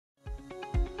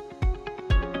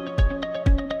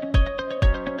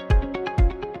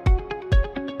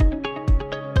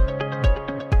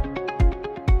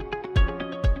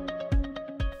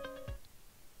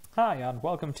Hi and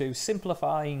welcome to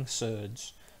Simplifying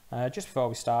Surds. Just before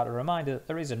we start, a reminder that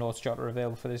there is a notes jotter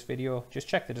available for this video. Just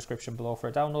check the description below for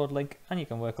a download link and you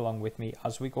can work along with me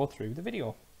as we go through the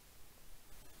video.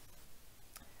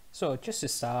 So just to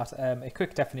start, a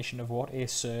quick definition of what a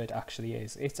surd actually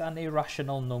is. It's an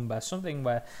irrational number, something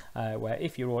where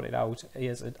if you wrote it out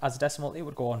as a decimal, it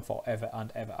would go on forever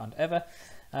and ever and ever.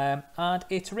 And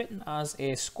it's written as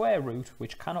a square root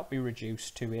which cannot be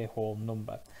reduced to a whole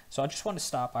number. So I just want to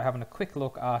start by having a quick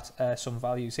look at some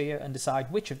values here and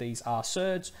decide which of these are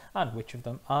surds and which of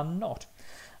them are not.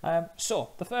 So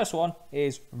the first one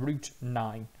is root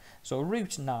 9. So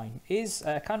root 9 is,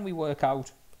 can we work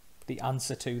out the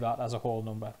answer to that as a whole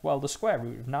number? Well, the square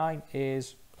root of 9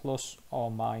 is plus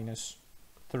or minus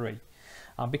 3.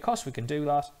 And because we can do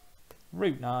that,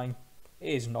 root 9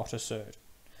 is not a surd.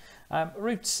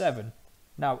 Root 7.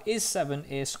 Now, is 7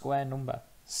 a square number?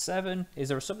 7, is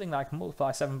there something that I can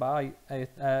multiply 7 by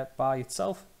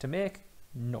itself to make?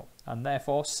 No. And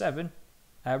therefore,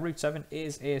 root 7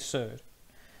 is a surd.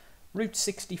 Root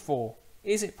 64.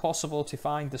 Is it possible to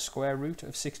find the square root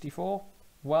of 64?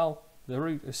 Well, the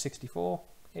root of 64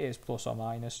 is plus or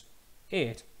minus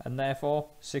 8. And therefore,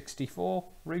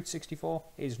 root 64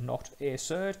 is not a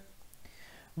surd.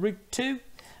 Root 2.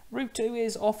 Root 2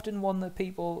 is often one that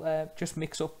people just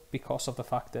mix up because of the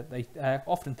fact that they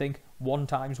often think 1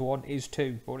 times 1 is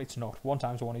 2, but it's not. 1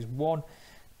 times 1 is 1.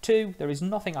 2, there is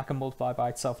nothing I can multiply by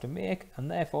itself to make,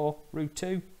 and therefore root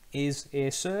 2 is a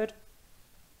surd.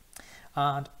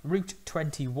 And root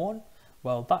 21,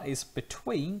 well, that is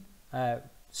between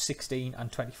 16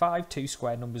 and 25, two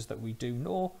square numbers that we do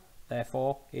know.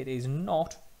 Therefore, it is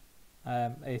not,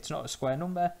 it's not a square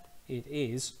number, it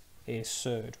is a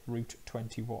surd, root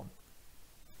 21.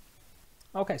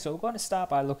 Okay, so we're going to start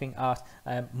by looking at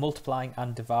multiplying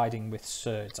and dividing with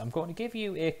surds. I'm going to give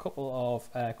you a couple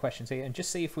of questions here and just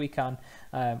see if we can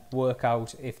work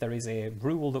out if there is a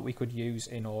rule that we could use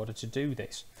in order to do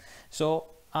this. So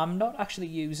I'm not actually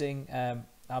using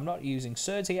I'm not using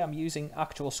surds here, I'm using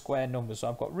actual square numbers. So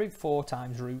I've got root 4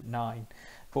 times root 9.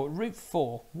 But root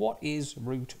 4, what is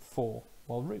root 4?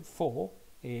 Well, root 4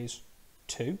 is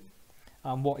 2.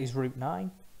 And what is root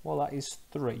 9? Well, that is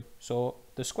 3. So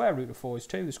the square root of 4 is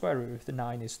 2, the square root of the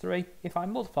 9 is 3. If I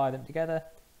multiply them together,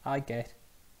 I get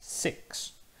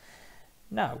 6.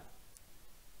 Now,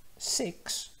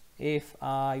 6, if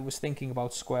I was thinking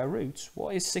about square roots,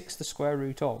 what is 6 the square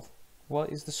root of? Well,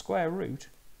 it is the square root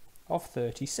of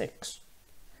 36.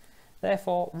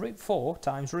 Therefore, root 4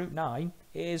 times root 9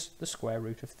 is the square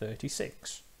root of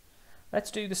 36. Let's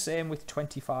do the same with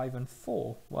 25 and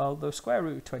 4. Well, the square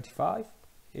root of 25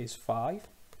 is 5.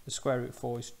 The square root of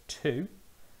 4 is 2.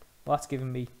 Well, that's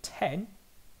giving me 10.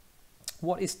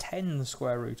 What is 10 the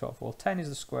square root of? Well, 10 is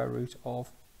the square root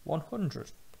of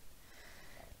 100.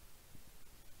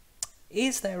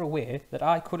 Is there a way that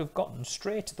I could have gotten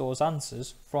straight to those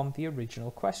answers from the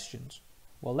original questions?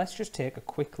 Well, let's just take a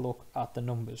quick look at the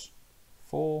numbers.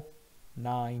 4,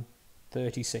 9,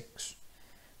 36.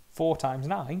 4 times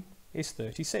 9 is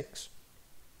 36.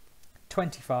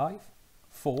 25,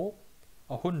 4,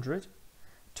 100.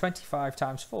 25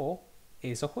 times 4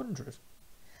 is 100.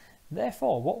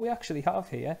 Therefore, what we actually have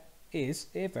here is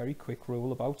a very quick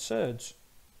rule about surds.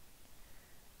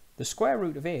 The square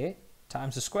root of A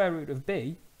times the square root of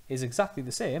B is exactly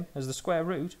the same as the square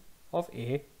root of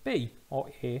AB, or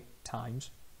A times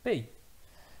B.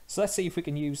 So let's see if we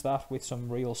can use that with some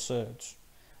real surds.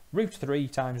 Root 3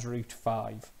 times root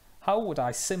 5. How would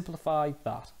I simplify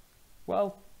that?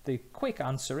 Well, the quick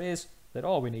answer is that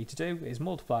all we need to do is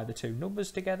multiply the two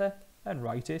numbers together and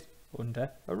write it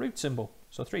under a root symbol.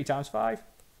 So 3 times 5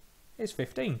 is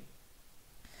 15.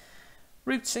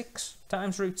 Root 6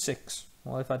 times root 6.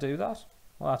 Well, if I do that,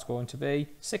 well, that's going to be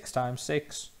 6 times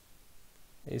 6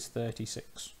 is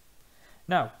 36.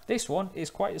 Now, this one is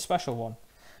quite a special one.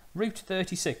 Root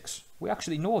 36. We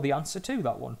actually know the answer to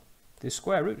that one. The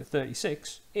square root of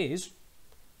 36 is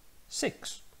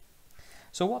 6.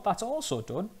 So what that's also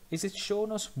done is it's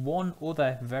shown us one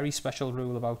other very special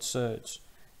rule about surds.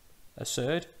 A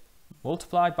surd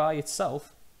multiplied by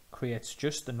itself creates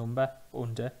just the number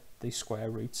under the square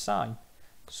root sign.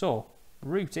 So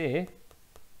root A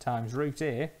times root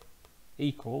A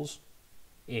equals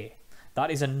A. That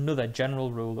is another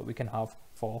general rule that we can have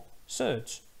for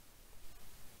surds.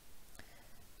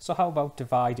 So how about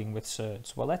dividing with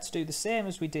surds? Well, let's do the same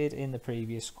as we did in the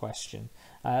previous question.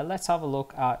 Let's have a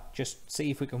look at, just see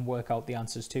if we can work out the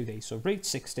answers to these. So root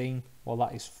 16, well,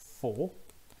 that is 4.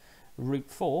 Root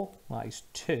 4, that is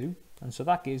 2. And so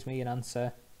that gives me an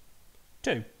answer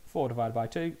 2. 4 divided by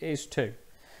 2 is 2.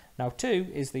 Now 2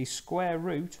 is the square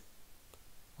root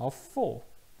of 4.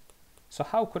 So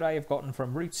how could I have gotten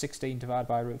from root 16 divided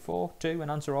by root 4 to an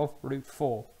answer of root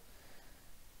 4?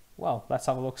 Well, let's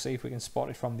have a look, see if we can spot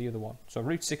it from the other one. So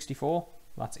root 64,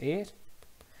 that's 8.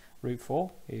 Root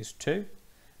 4 is 2.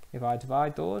 If I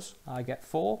divide those, I get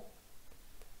 4.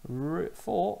 Root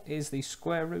 4 is the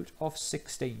square root of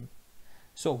 16.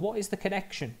 So what is the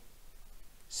connection?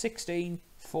 16,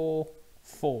 4,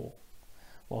 4.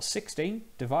 Well, 16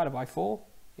 divided by 4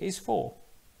 is 4.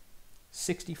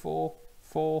 64,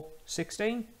 4,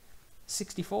 16.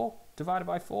 64 divided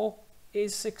by 4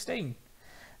 is 16.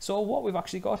 So what we've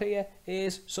actually got here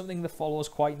is something that follows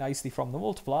quite nicely from the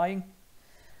multiplying,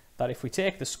 that if we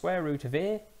take the square root of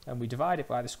a and we divide it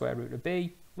by the square root of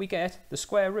b, we get the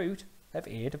square root of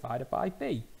a divided by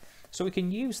b. So we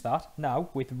can use that now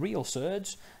with real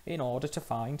surds in order to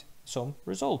find some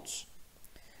results.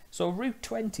 So root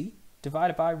 20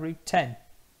 divided by root 10.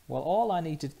 Well, all I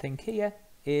need to think here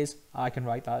is I can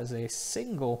write that as a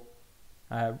single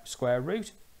square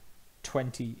root,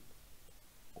 20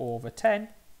 over 10.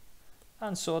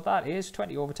 And so that is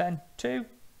 20 over 10, 2.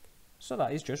 So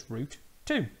that is just root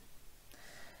 2.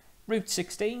 Root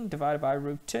 16 divided by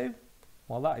root 2.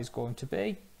 Well, that is going to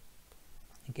be,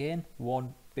 again,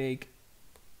 one big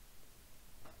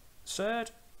surd.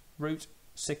 Root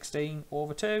 16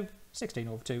 over 2. 16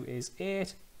 over 2 is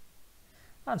 8.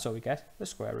 And so we get the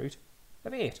square root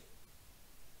of 8.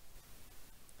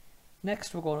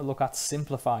 Next, we're going to look at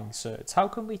simplifying surds. How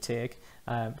can we take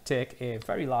a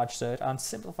very large surd and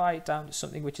simplify it down to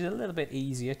something which is a little bit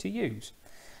easier to use?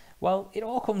 Well, it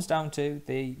all comes down to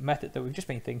the method that we've just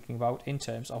been thinking about in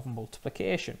terms of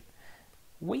multiplication.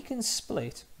 We can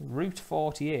split root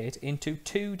 48 into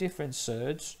two different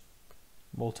surds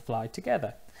multiplied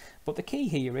together. But the key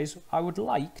here is I would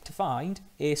like to find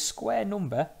a square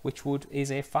number which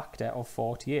is a factor of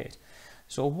 48.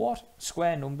 So what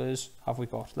square numbers have we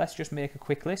got? Let's just make a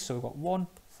quick list. So we've got 1,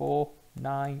 4,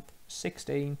 9,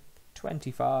 16,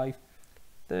 25,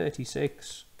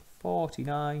 36,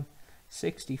 49,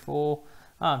 64,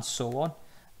 and so on.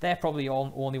 They're probably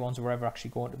all only ones we're ever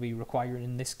actually going to be requiring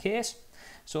in this case.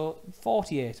 So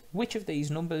 48, which of these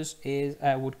numbers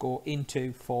would go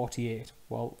into 48?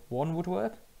 Well, 1 would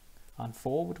work, and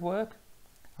 4 would work,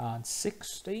 and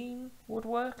 16 would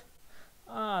work,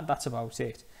 and that's about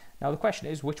it. Now the question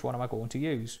is, which one am I going to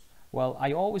use? Well,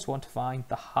 I always want to find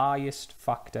the highest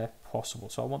factor possible.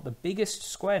 So I want the biggest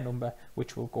square number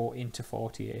which will go into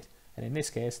 48. And in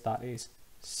this case, that is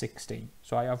 16.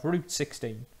 So I have root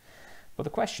 16. But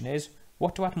the question is,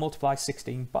 what do I have to multiply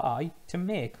 16 by to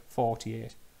make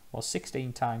 48? Well,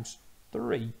 16 times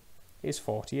 3 is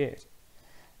 48.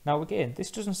 Now again, this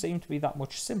doesn't seem to be that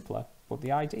much simpler, but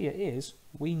the idea is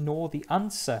we know the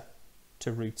answer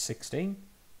to root 16.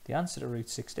 The answer to root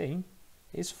 16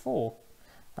 is 4.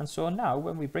 And so now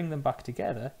when we bring them back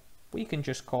together, we can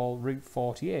just call root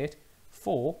 48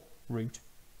 4 root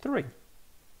 3.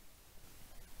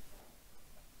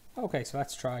 Okay, so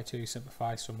let's try to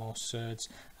simplify some more surds.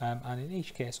 And in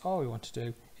each case, all we want to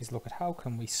do is look at how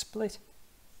can we split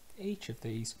each of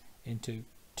these into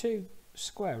two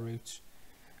square roots,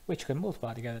 which can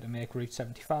multiply together to make root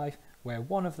 75, where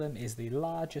one of them is the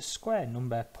largest square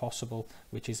number possible,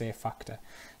 which is a factor.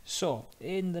 So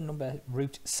in the number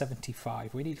root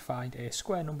 75, we need to find a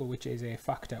square number which is a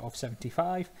factor of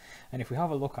 75. And if we have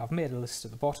a look, I've made a list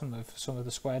at the bottom of some of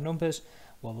the square numbers.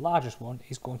 Well, the largest one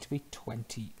is going to be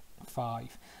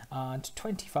 25. And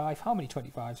 25, how many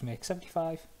 25s make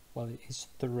 75? Well, it is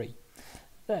 3.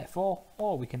 Therefore,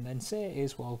 all we can then say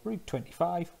is, well, root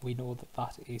 25, we know that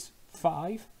that is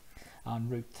 5.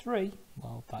 And root 3,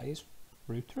 well, that is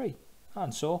root 3.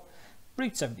 And so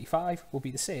root 75 will be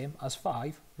the same as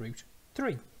 5 root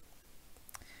 3.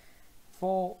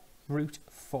 For root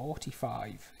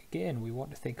 45, again, we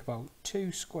want to think about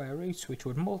two square roots which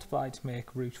would multiply to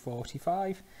make root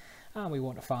 45. And we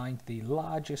want to find the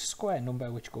largest square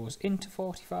number which goes into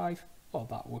 45. Well,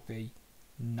 that would be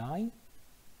 9.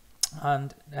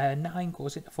 And 9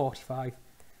 goes into 45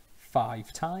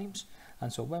 5 times.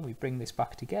 And so when we bring this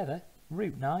back together,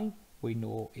 root 9 we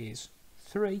know is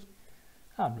 3,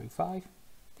 and root 5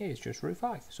 is just root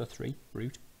 5, so 3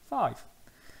 root 5.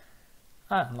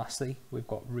 And lastly, we've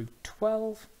got root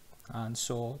 12, and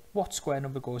so what square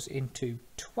number goes into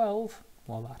 12?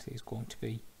 Well, that is going to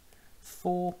be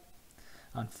 4,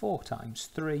 and 4 times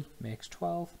 3 makes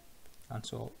 12, and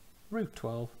so root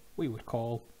 12 we would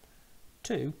call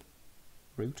 2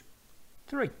 root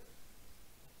 3.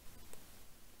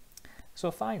 So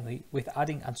finally, with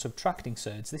adding and subtracting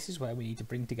surds, this is where we need to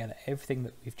bring together everything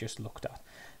that we've just looked at.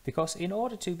 Because in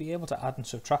order to be able to add and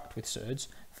subtract with surds,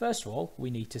 first of all,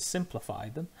 we need to simplify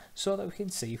them so that we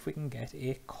can see if we can get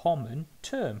a common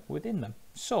term within them.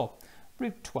 So,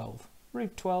 root 12.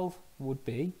 Root 12 would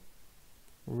be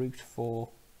root 4,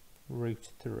 root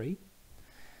 3.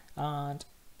 And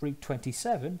root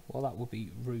 27, well, that would be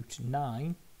root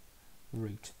 9,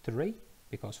 root 3.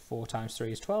 Because 4 times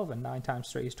 3 is 12 and 9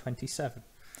 times 3 is 27.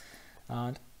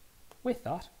 And with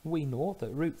that, we know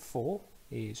that root 4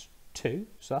 is 2,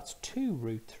 so that's 2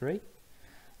 root 3.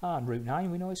 And root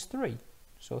 9 we know is 3,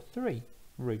 so 3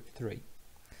 root 3.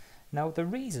 Now the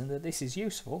reason that this is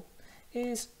useful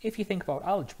is if you think about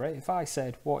algebra, if I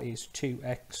said what is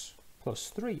 2x plus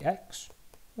 3x,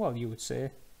 well, you would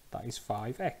say that is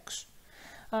 5x.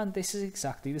 And this is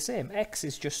exactly the same. X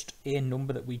is just a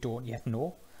number that we don't yet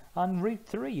know. And root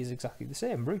 3 is exactly the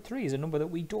same. Root 3 is a number that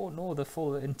we don't know the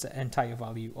full entire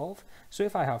value of. So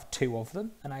if I have 2 of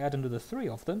them and I add another 3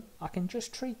 of them, I can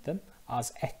just treat them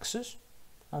as x's.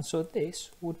 And so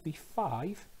this would be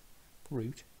 5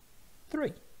 root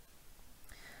 3.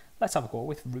 Let's have a go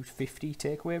with root 50,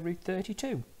 take away root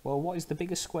 32. Well, what is the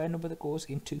biggest square number that goes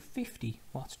into 50?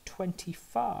 Well, that's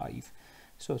 25.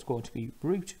 So it's going to be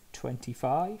root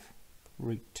 25,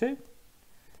 root 2,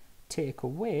 take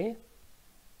away,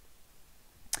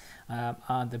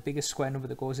 and the biggest square number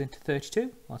that goes into 32,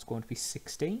 well, that's going to be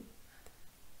 16,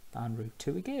 and root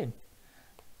 2 again.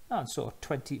 And so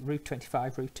root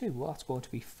 25, root 2, well, that's going to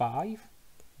be 5,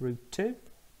 root 2,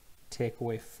 take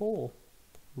away 4,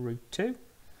 root 2.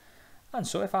 And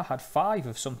so if I had 5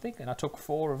 of something and I took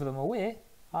 4 of them away,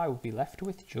 I would be left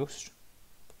with just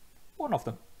 1 of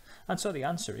them. And so the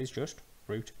answer is just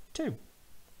root 2.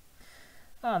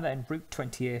 And then root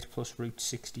 28 plus root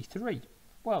 63.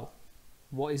 Well,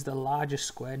 what is the largest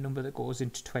square number that goes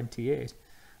into 28?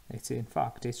 In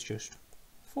fact, it's just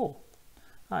 4.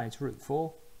 And it's root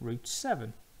 4, root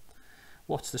 7.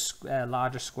 What's the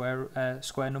largest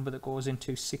square number that goes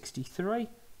into 63?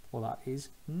 Well, that is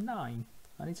 9.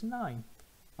 And it's 9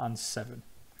 and 7.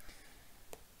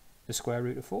 The square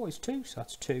root of 4 is 2, so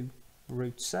that's 2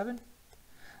 root 7.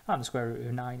 And the square root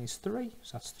of 9 is 3,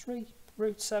 so that's 3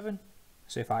 root 7.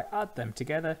 So if I add them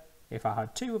together, if I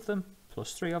had 2 of them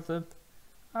plus 3 of them,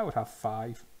 I would have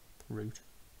 5 root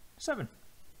 7.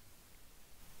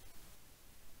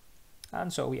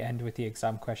 And so we end with the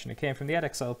exam question. It came from the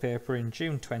Edexcel paper in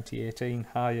June 2018,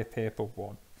 higher paper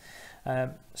 1.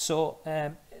 First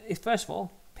of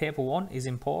all, paper 1 is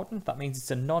important. That means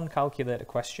it's a non-calculator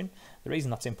question. The reason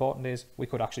that's important is we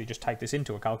could actually just type this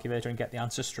into a calculator and get the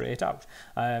answer straight out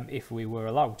if we were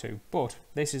allowed to. But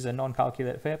this is a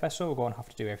non-calculator paper, so we're going to have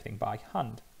to do everything by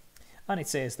hand. And it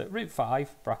says that root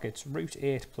 5, brackets, root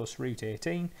 8 plus root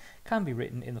 18 can be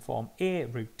written in the form a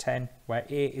root 10, where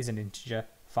a is an integer,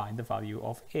 find the value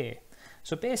of a.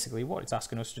 So basically what it's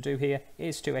asking us to do here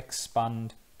is to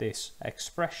expand this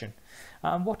expression.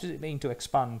 And what does it mean to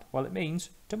expand? Well, it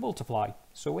means to multiply.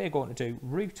 So we're going to do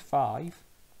root 5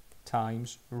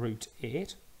 times root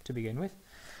 8 to begin with.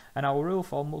 And our rule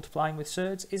for multiplying with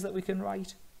surds is that we can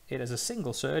write it as a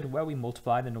single surd where we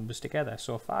multiply the numbers together.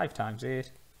 So 5 times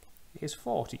 8 is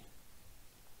 40.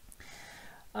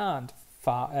 And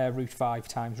root 5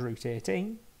 times root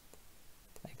 18,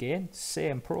 again,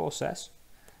 same process.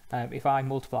 If I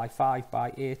multiply 5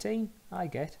 by 18, I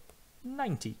get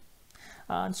 90.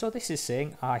 And so this is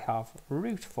saying I have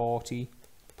root 40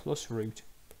 plus root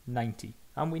 90.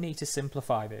 And we need to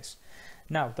simplify this.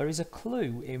 Now, there is a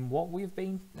clue in what we've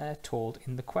been told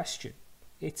in the question.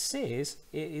 It says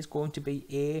it is going to be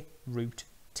a root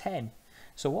 10.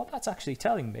 So what that's actually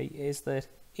telling me is that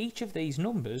each of these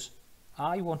numbers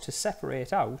I want to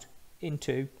separate out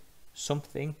into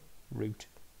something root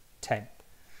 10.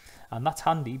 And that's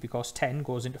handy because 10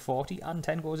 goes into 40 and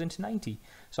 10 goes into 90.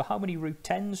 So how many root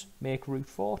 10s make root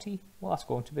 40? Well, that's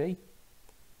going to be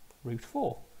root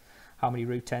 4. How many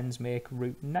root 10s make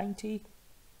root 90?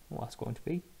 Well, that's going to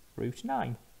be root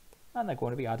 9. And they're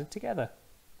going to be added together.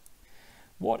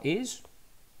 What is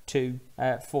root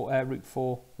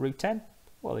 4 root 10?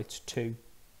 Well, it's 2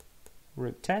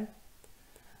 root 10.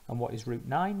 And what is root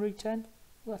 9 root 10?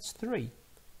 Well, that's 3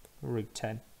 root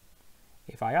 10.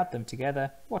 If I add them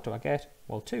together, what do I get?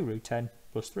 Well, 2 root 10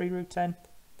 plus 3 root 10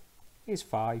 is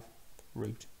 5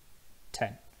 root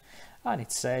 10. And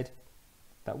it said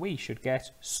that we should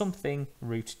get something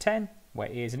root 10, where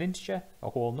a is an integer, a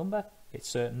whole number. It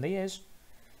certainly is.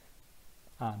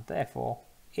 And therefore,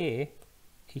 a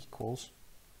equals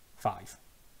 5.